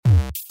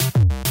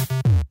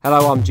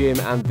Hello, I'm Jim,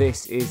 and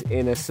this is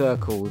Inner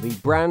Circle, the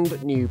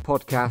brand new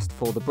podcast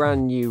for the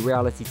brand new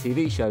reality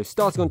TV show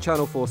starting on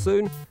Channel 4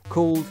 soon,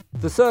 called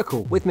The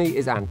Circle. With me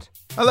is Ant.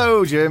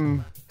 Hello,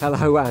 Jim.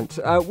 Hello, Ant.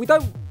 We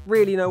don't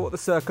really know what The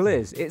Circle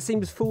is. It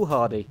seems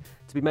foolhardy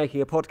to be making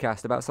a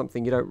podcast about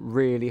something you don't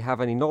really have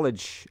any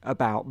knowledge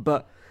about,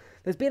 but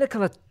there's been a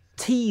kind of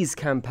tease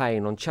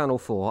campaign on Channel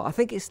 4. I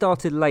think it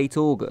started late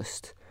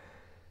August.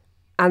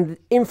 And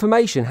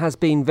information has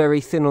been very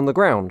thin on the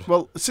ground.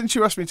 Well, since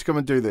you asked me to come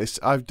and do this,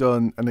 I've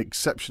done an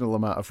exceptional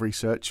amount of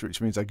research,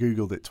 which means I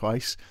Googled it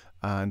twice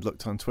and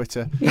looked on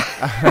Twitter.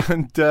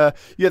 And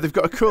they've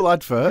got a cool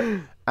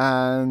advert.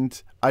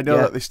 And I know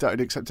that they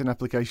started accepting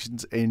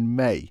applications in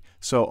May.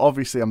 So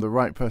obviously I'm the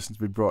right person to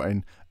be brought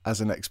in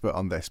as an expert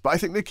on this. But I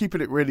think they're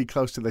keeping it really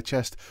close to their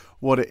chest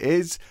what it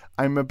is.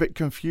 I'm a bit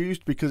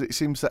confused because it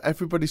seems that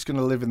everybody's going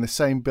to live in the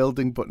same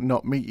building but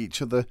not meet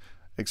each other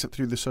except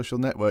through the social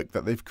network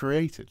that they've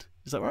created.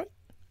 Is that right?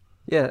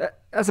 Yeah,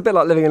 that's a bit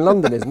like living in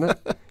London, isn't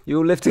it? You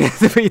all live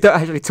together, but you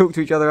don't actually talk to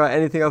each other about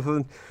anything other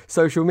than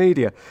social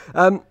media.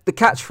 The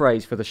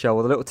catchphrase for the show,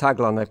 or the little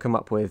tagline they've come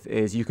up with,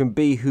 is "You can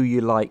be who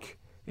you like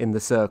in the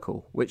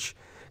circle," which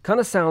kind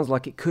of sounds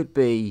like it could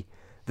be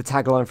the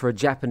tagline for a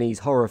Japanese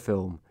horror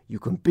film. You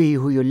can be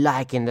who you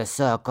like in the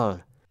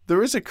circle.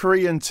 There is a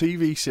Korean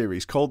TV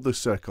series called The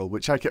Circle,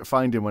 which I kept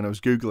finding when I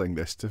was Googling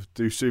this to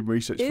do some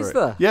research for it. Is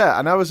there? Yeah,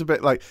 and I was a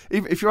bit like,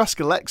 if you ask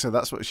Alexa,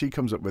 that's what she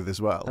comes up with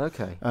as well.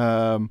 Okay.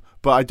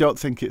 But I don't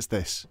think it's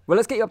this. Well,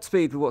 let's get you up to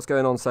speed with what's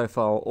going on so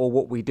far, or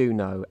what we do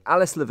know.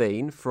 Alice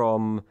Levine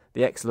from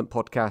the excellent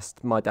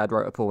podcast My Dad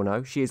Wrote a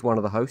Porno, she is one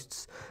of the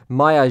hosts.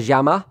 Maya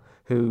Jama,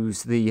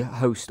 who's the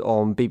host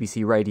on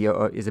BBC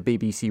Radio, is a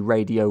BBC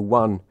Radio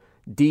 1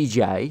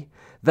 DJ.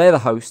 They're the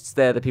hosts,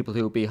 they're the people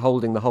who will be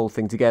holding the whole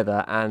thing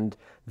together, and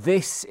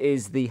this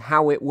is the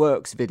How It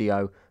Works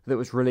video that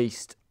was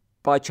released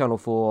by Channel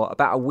 4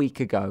 about a week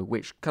ago,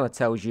 which kind of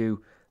tells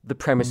you the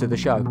premise of the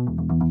show.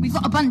 We've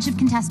got a bunch of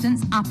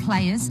contestants, our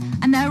players,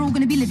 and they're all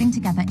going to be living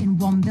together in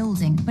one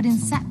building, but in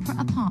separate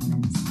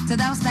apartments. So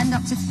they'll spend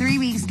up to 3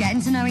 weeks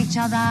getting to know each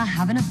other,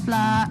 having a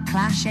flirt,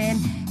 clashing,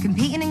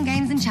 competing in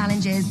games and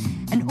challenges,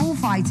 and all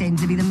fighting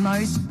to be the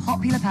most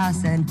popular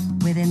person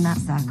within that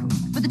circle.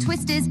 But the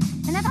twist is,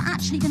 they're never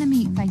actually going to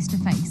meet face to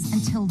face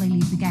until they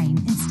leave the game.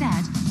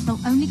 Instead, they'll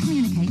only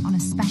communicate on a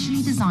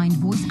specially designed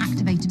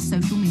voice-activated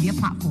social media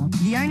platform.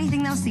 The only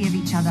thing they'll see of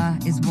each other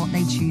is what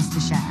they choose to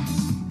share.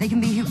 They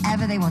can be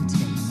whoever they want to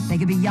be. They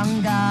could be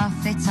younger,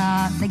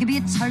 fitter, they could be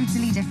a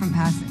totally different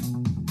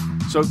person.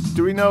 So,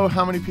 do we know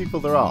how many people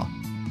there are?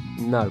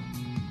 No.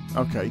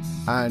 Okay,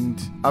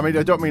 and I mean,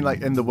 I don't mean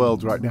like in the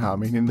world right now, I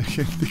mean in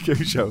the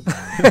game show.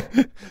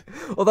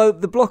 Although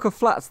the block of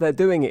flats they're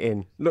doing it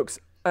in looks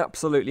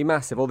absolutely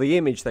massive, or the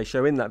image they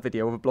show in that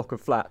video of a block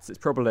of flats, it's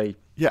probably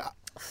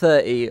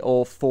 30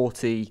 or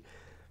 40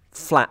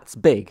 flats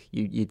big,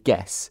 you'd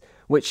guess.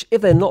 Which,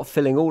 if they're not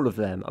filling all of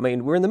them, I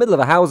mean, we're in the middle of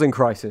a housing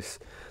crisis.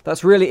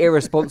 That's really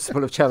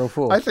irresponsible of Channel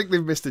 4. I think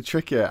they've missed a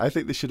trick here. I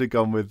think they should have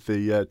gone with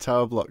the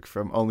tower block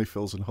from Only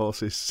Fools and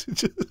Horses.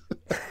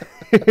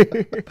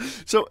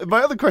 So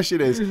my other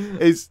question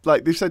is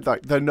like they've said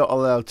like they're not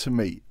allowed to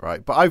meet,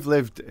 right? But I've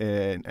lived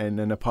in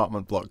an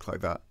apartment block like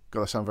that.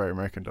 God, I sound very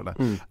American, don't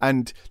I?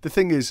 And the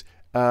thing is,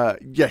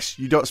 yes,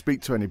 you don't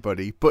speak to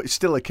anybody, but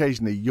still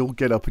occasionally you'll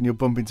get up and you'll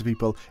bump into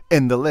people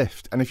in the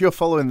lift. And if you're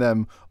following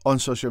them on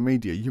social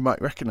media, you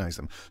might recognise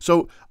them.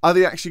 So are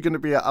they actually going to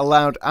be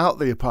allowed out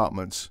the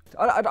apartments?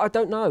 I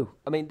don't know.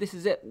 I mean, this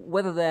is it.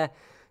 Whether they're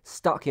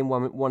stuck in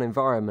one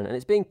environment, and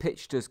it's being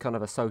pitched as kind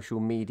of a social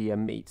media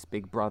meets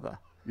Big Brother.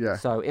 Yeah.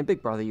 So in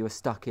Big Brother, you were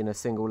stuck in a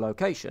single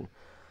location.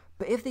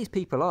 But if these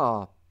people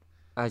are,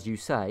 as you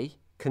say,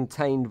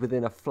 contained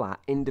within a flat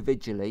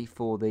individually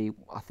for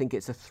I think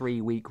it's a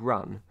 3-week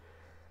run,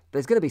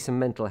 there's going to be some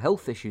mental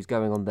health issues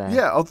going on there.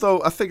 Yeah,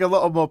 although I think a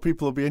lot more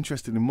people will be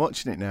interested in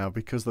watching it now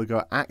because they'll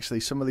go,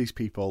 actually, some of these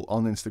people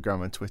on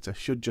Instagram and Twitter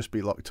should just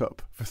be locked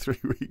up for 3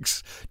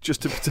 weeks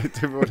just to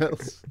protect everyone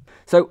else.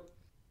 So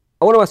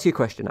I want to ask you a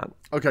question, Anne.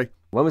 Okay.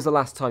 When was the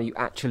last time you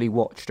actually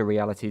watched a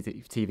reality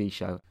TV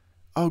show?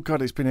 Oh,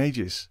 God, it's been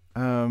ages.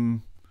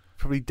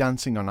 Probably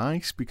Dancing on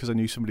Ice because I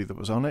knew somebody that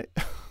was on it.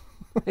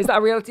 Is that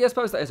a reality? I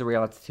suppose that is a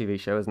reality TV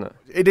show, isn't it?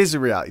 It is a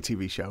reality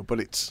TV show, but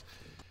it's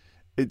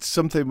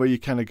something where you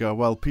kind of go,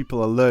 well,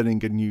 people are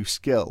learning a new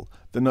skill.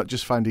 They're not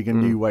just finding a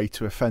new way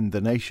to offend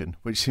the nation,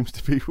 which seems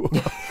to be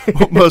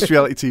what most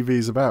reality TV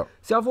is about.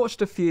 See, I've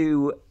watched a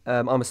few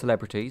I'm a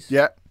Celebrities,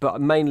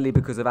 but mainly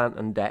because of Ant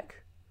and Dec.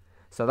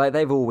 So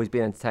they've always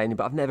been entertaining,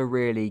 but I've never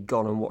really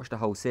gone and watched a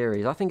whole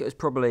series. I think it was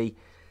probably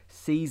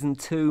season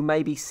 2,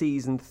 maybe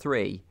season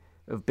 3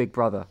 of Big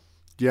Brother.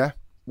 Yeah.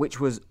 Which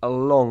was a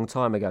long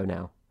time ago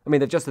now. I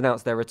mean, they've just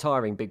announced they're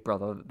retiring Big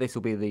Brother. This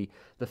will be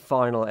the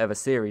final ever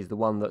series, the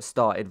one that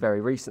started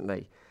very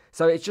recently.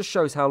 So it just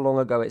shows how long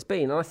ago it's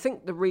been. And I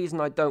think the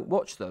reason I don't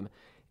watch them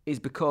is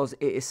because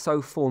it is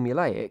so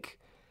formulaic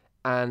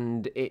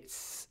and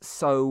it's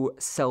so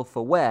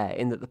self-aware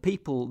in that the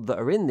people that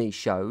are in these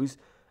shows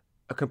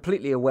are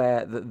completely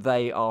aware that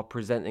they are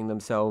presenting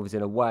themselves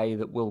in a way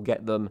that will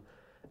get them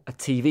a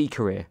TV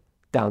career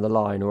down the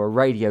line, or a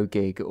radio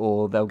gig,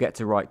 or they'll get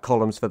to write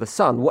columns for The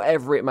Sun,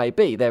 whatever it may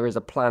be. There is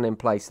a plan in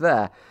place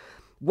there.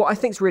 What I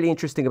think is really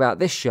interesting about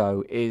this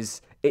show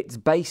is it's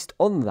based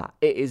on that.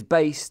 It is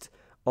based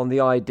on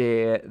the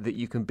idea that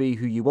you can be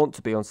who you want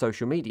to be on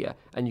social media,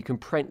 and you can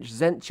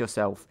present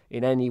yourself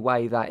in any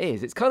way that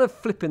is. It's kind of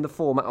flipping the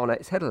format on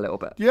its head a little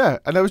bit. Yeah,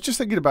 and I was just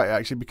thinking about it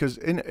actually, because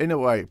in a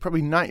way,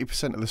 probably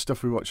 90% of the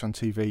stuff we watch on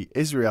TV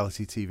is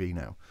reality TV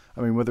now.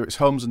 I mean, whether it's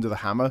Homes Under the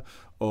Hammer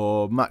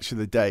or Match of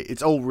the Day,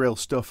 it's all real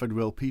stuff and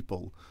real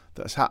people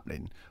that's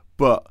happening.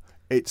 But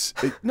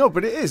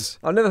but it is.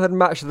 I've never heard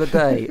Match of the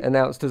Day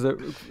announced as a...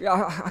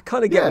 I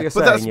kind of get what you're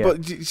saying.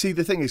 But you see,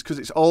 the thing is, because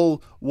it's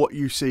all what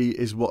you see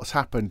is what's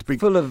happened.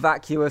 Full of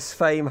vacuous,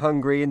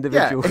 fame-hungry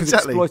individuals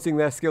exploiting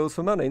their skills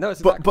for money. No,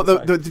 it's but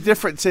the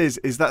difference is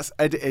that's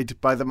edited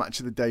by the Match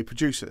of the Day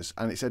producers,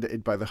 and it's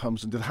edited by the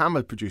Homes Under the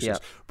Hammer producers.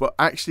 Yeah. But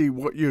actually,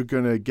 what you're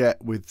going to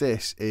get with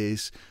this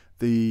is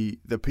the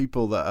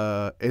people that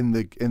are in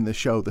the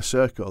show, The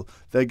Circle,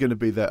 they're going to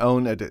be their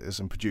own editors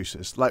and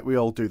producers, like we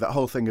all do. That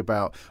whole thing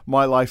about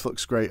my life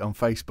looks great on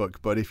Facebook,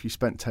 but if you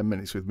spent 10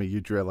 minutes with me,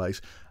 you'd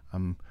realise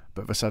I'm a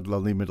bit of a sad,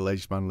 lonely,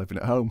 middle-aged man living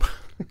at home.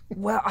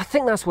 Well, I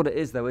think that's what it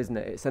is, though, isn't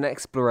it? It's an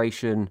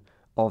exploration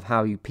of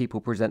how people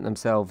present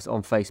themselves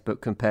on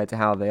Facebook compared to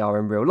how they are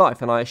in real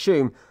life. And I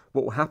assume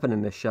what will happen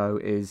in this show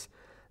is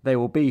they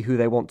will be who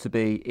they want to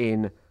be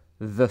in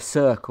The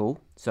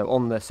Circle, so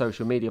on their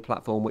social media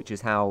platform, which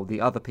is how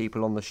the other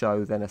people on the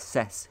show then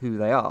assess who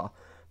they are.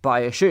 But I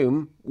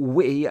assume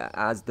we,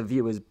 as the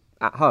viewers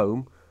at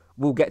home,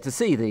 will get to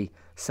see the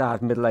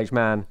sad middle-aged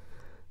man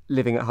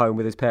living at home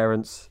with his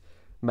parents,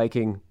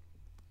 making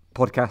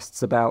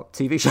podcasts about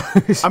TV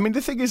shows. I mean,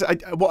 the thing is,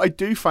 what I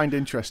do find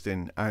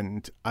interesting,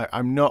 and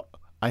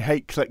I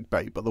hate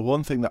clickbait, but the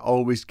one thing that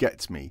always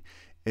gets me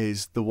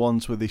is the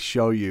ones where they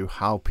show you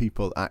how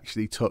people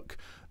actually took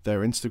their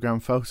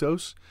Instagram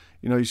photos.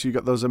 You know, so you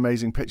got those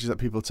amazing pictures that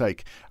people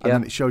take, and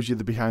then it shows you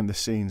the behind the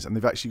scenes, and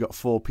they've actually got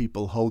 4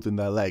 people holding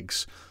their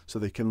legs so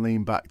they can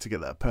lean back to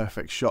get that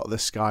perfect shot of the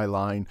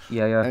skyline.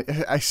 Yeah.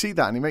 I see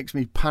that, and it makes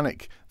me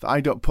panic that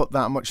I don't put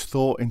that much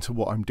thought into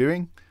what I'm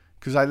doing,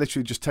 because I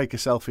literally just take a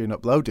selfie and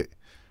upload it.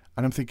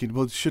 And I'm thinking,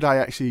 well, should I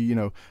actually,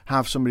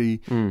 have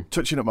somebody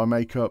touching up my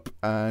makeup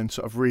and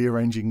sort of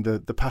rearranging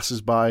the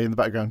passers-by in the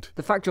background?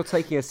 The fact you're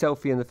taking a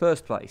selfie in the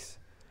first place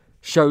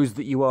shows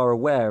that you are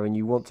aware and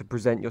you want to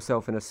present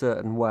yourself in a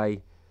certain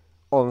way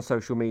on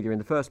social media in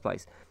the first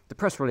place. The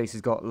press release has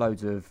got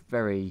loads of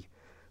very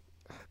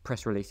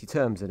press releasey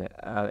terms in it.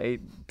 It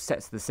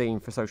sets the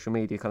scene for social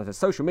media. Kind of says,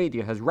 social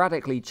media has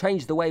radically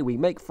changed the way we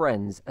make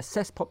friends,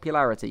 assess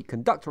popularity,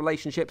 conduct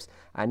relationships,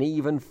 and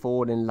even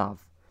fall in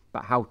love.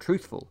 But how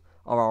truthful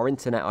are our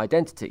internet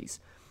identities?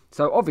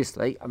 So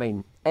obviously, I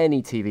mean,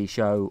 any TV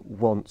show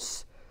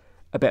wants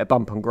a bit of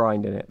bump and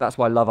grind in it. That's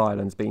why Love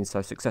Island's been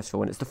so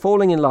successful. And it's the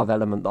falling in love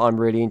element that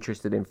I'm really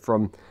interested in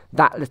from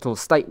that little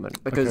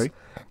statement. Because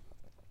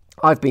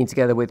I've been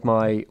together with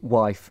my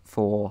wife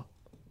for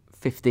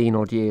 15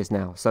 odd years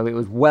now. So it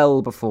was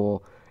well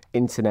before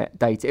internet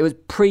dating. It was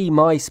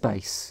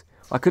pre-MySpace.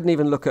 I couldn't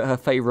even look at her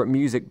favourite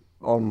music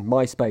on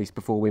MySpace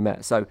before we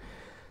met. So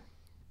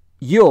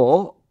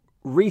you're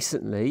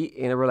recently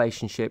in a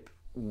relationship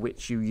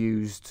which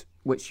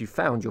you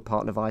found your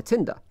partner via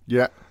Tinder.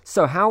 Yeah.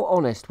 So how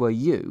honest were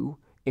you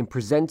in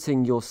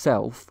presenting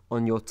yourself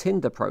on your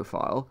Tinder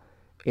profile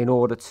in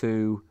order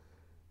to,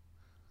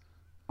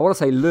 I want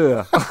to say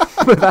lure,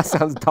 but that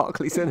sounds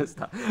darkly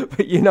sinister,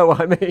 but you know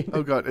what I mean.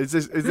 Oh God, is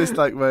this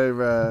like where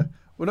we're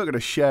not going to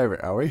share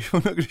it, are we? We're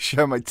not going to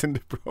share my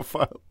Tinder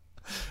profile.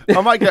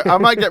 I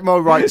might get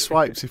more right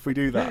swipes if we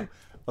do that.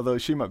 Although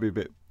she might be a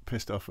bit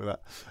pissed off with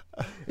that.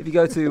 If you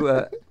go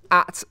to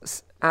at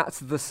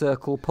the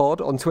Circle Pod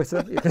on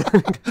Twitter.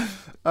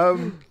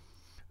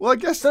 Well, I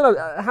guess. No.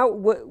 How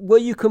were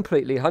you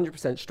completely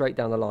 100% straight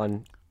down the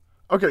line?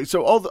 Okay,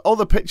 so all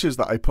the pictures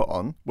that I put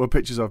on were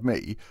pictures of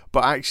me,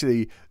 but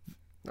actually.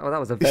 Oh, that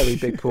was a very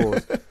big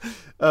pause.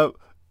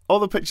 All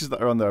the pictures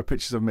that are on there are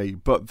pictures of me,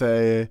 but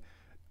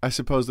I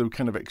suppose they were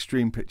kind of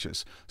extreme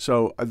pictures.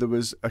 So there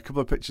was a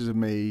couple of pictures of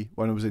me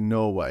when I was in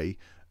Norway.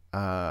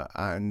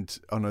 And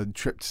on a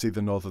trip to see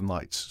the Northern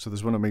Lights. So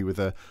there's one of me with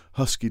a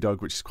husky dog,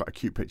 which is quite a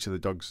cute picture. The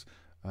dog's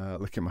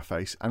licking my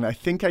face. And I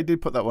think I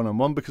did put that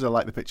one because I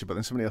liked the picture, but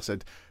then somebody else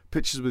said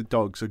pictures with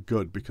dogs are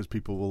good because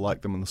people will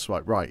like them on the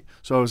swipe right.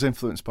 So I was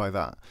influenced by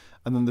that.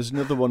 And then there's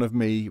another one of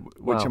me,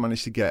 which I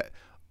managed to get,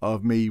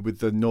 of me with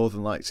the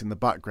Northern Lights in the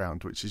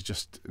background, which is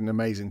just an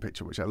amazing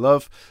picture, which I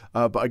love.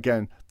 But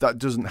again, that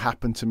doesn't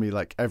happen to me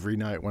like every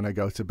night when I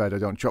go to bed. I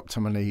don't drop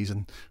to my knees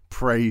and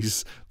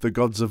praise the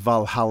gods of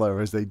Valhalla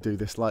as they do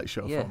this light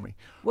show for me.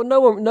 Well,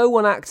 no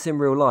one acts in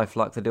real life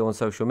like they do on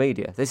social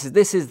media. This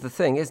is the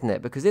thing, isn't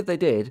it? Because if they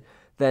did,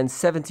 then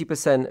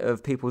 70%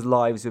 of people's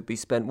lives would be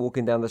spent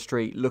walking down the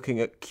street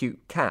looking at cute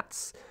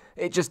cats.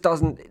 It just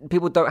doesn't,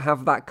 people don't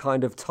have that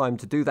kind of time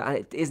to do that, and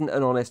it isn't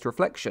an honest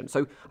reflection.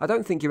 So I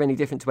don't think you're any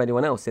different to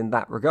anyone else in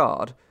that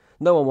regard.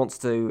 No one wants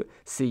to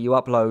see you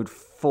upload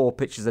 4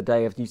 pictures a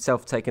day of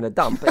yourself taking a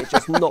dump. It's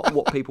just not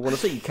what people want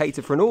to see. You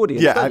cater for an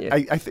audience, don't you?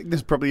 I think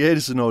there's probably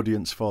is an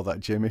audience for that,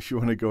 Jim, if you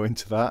want to go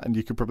into that, and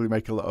you could probably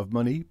make a lot of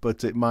money,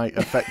 but it might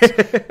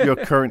affect your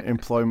current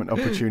employment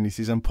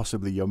opportunities and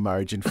possibly your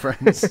marriage and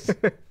friends.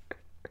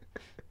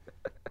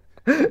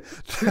 I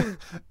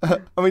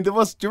mean, do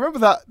you remember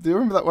that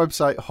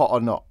website Hot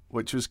or Not,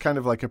 which was kind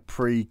of like a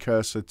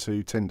precursor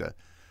to Tinder,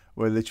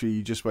 where literally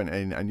you just went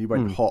in and you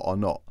went hot or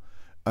not,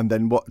 and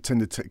then what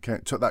Tinder took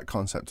that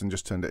concept and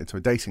just turned it into a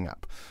dating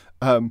app.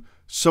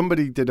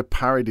 Somebody did a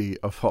parody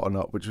of Hot or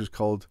Not, which was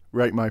called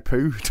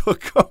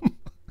RateMyPoo.com.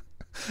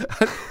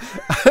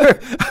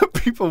 and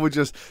people would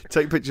just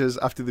take pictures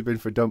after they've been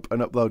for a dump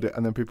and upload it,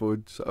 and then people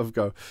would sort of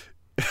go.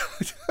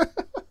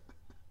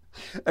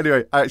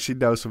 Anyway, I actually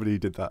know somebody who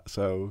did that,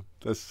 so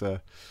that's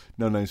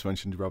no names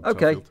mentioned. Rob.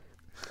 Okay, Topfield.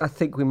 I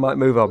think we might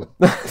move on.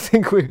 I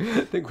think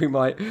we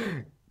might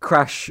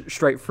crash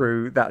straight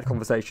through that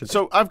conversation.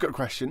 So I've got a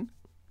question.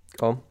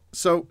 Go on.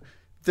 So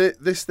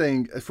this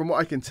thing, from what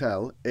I can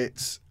tell,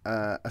 it's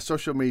a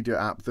social media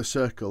app. The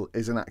Circle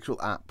is an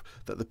actual app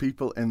that the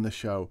people in the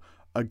show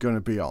are going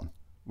to be on,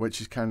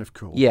 which is kind of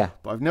cool. Yeah.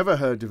 But I've never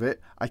heard of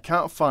it. I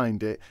can't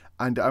find it,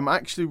 and I'm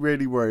actually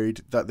really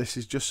worried that this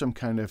is just some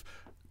kind of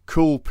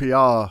cool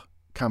PR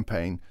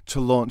campaign to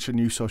launch a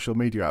new social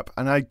media app,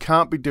 and I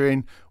can't be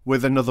doing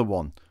with another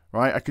one,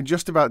 right? I can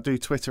just about do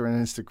Twitter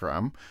and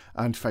Instagram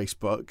and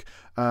Facebook.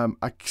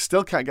 I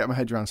still can't get my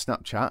head around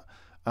Snapchat,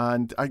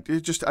 and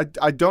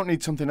I don't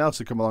need something else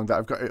to come along that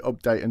I've got to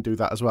update and do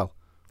that as well.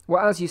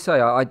 Well, as you say,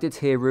 I did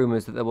hear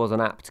rumours that there was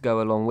an app to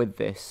go along with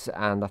this,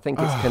 and I think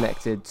it's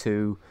connected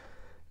to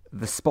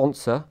the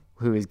sponsor,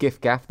 who is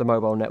giffgaff, the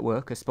mobile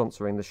network, is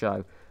sponsoring the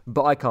show.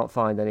 But I can't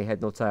find any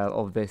head nor tail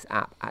of this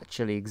app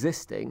actually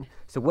existing.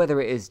 So whether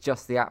it is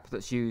just the app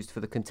that's used for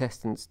the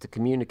contestants to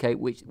communicate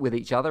with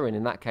each other, and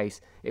in that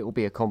case, it will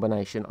be a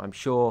combination, I'm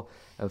sure,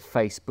 of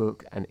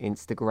Facebook and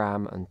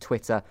Instagram and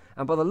Twitter.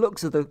 And by the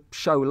looks of the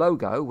show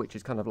logo, which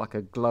is kind of like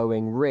a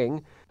glowing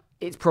ring,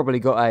 it's probably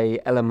got a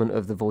element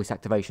of the voice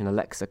activation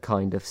Alexa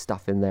kind of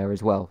stuff in there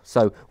as well.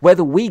 So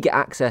whether we get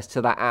access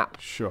to that app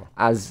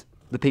as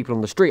the people on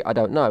the street, I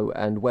don't know.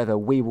 And whether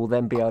we will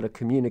then be able to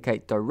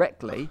communicate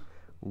directly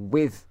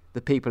with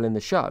the people in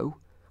the show,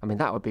 I mean,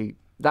 that would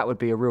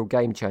be a real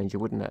game changer,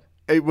 wouldn't it?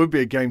 It would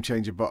be a game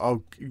changer, but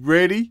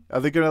really?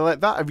 Are they going to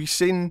let that? Have you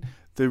seen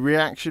the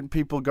reaction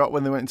people got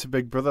when they went into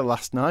Big Brother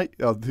last night,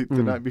 or the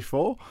night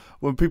before?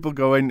 When people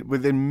go in,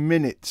 within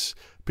minutes,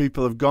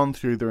 people have gone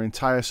through their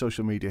entire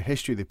social media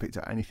history, they picked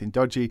out anything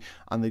dodgy,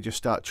 and they just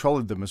start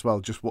trolling them as well,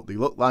 just what they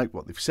look like,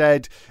 what they've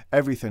said,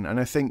 everything. And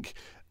I think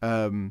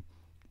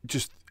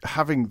just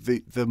having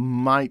the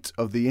might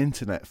of the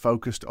internet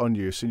focused on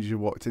you as soon as you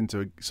walked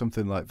into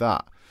something like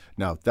that.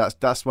 Now,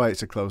 that's why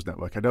it's a closed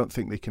network. I don't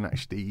think they can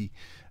actually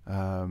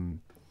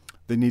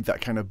they need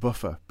that kind of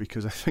buffer,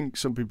 because I think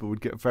some people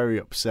would get very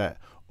upset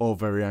or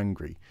very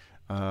angry,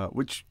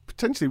 which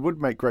potentially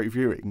would make great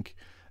viewing,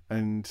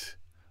 and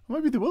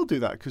maybe they will do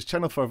that, because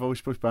Channel 4 have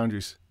always pushed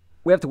boundaries.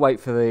 We have to wait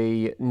for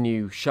the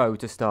new show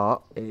to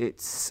start.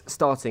 It's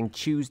starting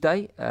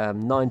Tuesday,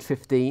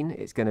 9:15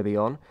 it's going to be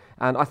on.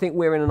 And I think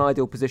we're in an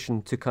ideal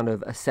position to kind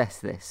of assess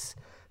this.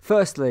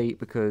 Firstly,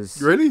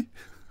 because... Really?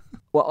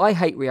 Well, I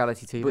hate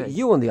reality TV. But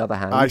you, on the other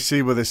hand... I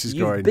see where this is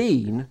going. You've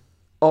been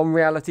on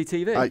reality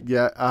TV.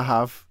 Yeah, I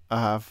have.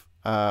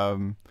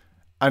 And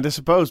I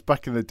suppose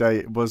back in the day,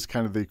 it was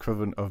kind of the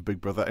equivalent of Big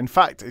Brother. In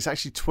fact, it's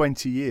actually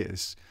 20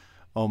 years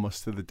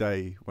almost to the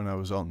day when I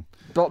was on.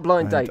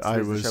 Blind Dates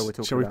is the show we're talking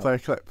about. Shall we play a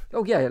clip?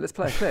 Oh, yeah, let's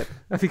play a clip.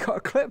 Have you got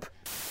a clip?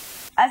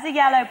 As a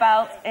yellow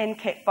belt in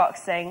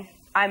kickboxing,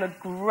 I'm a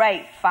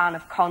great fan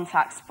of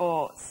contact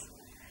sports.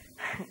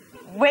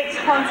 Which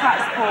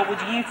contact sport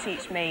would you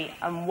teach me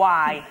and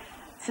why?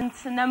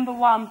 To number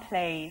 1,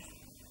 please.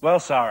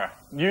 Well, Sarah,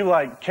 you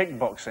like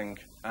kickboxing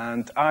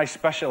and I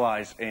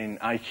specialise in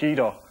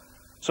Aikido.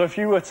 So if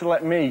you were to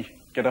let me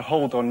get a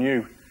hold on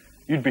you,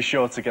 you'd be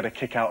sure to get a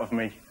kick out of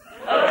me.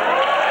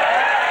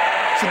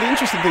 So the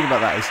interesting thing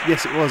about that is,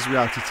 yes, it was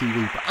reality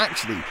TV, but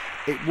actually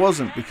it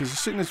wasn't, because as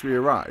soon as we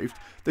arrived,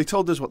 they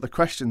told us what the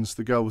questions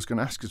the girl was going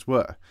to ask us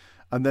were.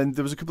 And then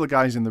there was a couple of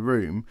guys in the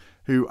room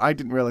who I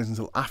didn't realise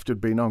until after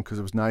I'd been on, because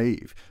I was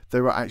naive. They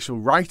were actual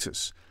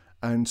writers.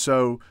 And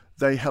so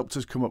they helped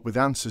us come up with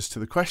answers to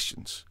the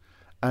questions.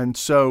 And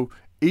so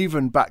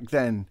even back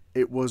then,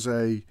 it was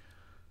a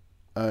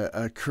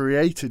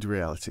created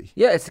reality.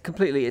 Yeah, it's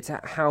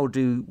how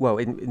do, well,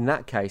 in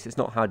that case, it's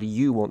not how do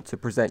you want to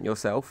present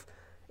yourself,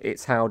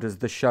 it's how does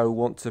the show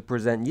want to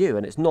present you.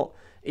 And it's not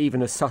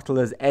even as subtle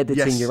as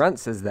editing your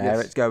answers there.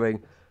 Yes. It's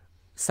going,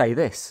 say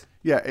this.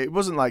 Yeah, it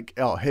wasn't like,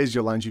 oh, here's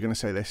your lines, you're going to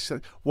say this. So,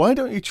 why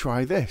don't you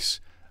try this?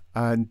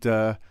 And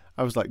I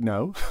was like,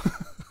 no.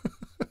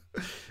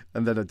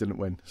 And then I didn't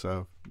win,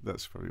 so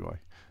that's probably why.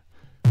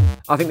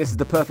 I think this is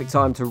the perfect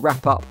time to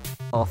wrap up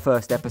our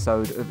first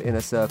episode of Inner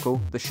Circle.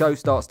 The show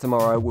starts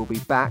tomorrow. We'll be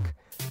back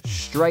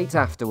straight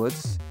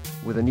afterwards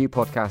with a new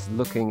podcast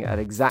looking at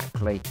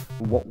exactly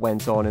what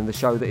went on in the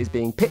show that is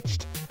being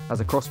pitched as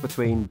a cross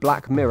between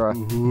Black Mirror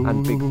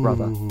and Big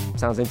Brother.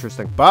 Sounds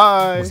interesting.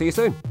 Bye. We'll see you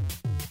soon.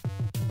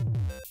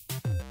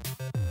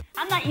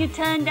 And that you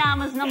turned down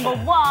was number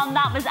 1.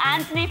 That was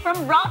Anthony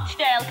from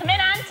Rochdale. Come in,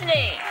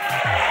 Anthony.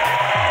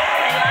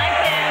 I like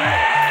him.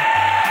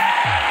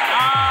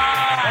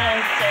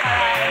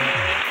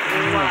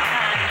 Oh,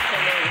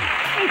 Anthony.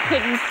 He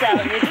couldn't sell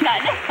you,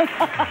 kind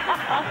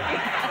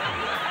of.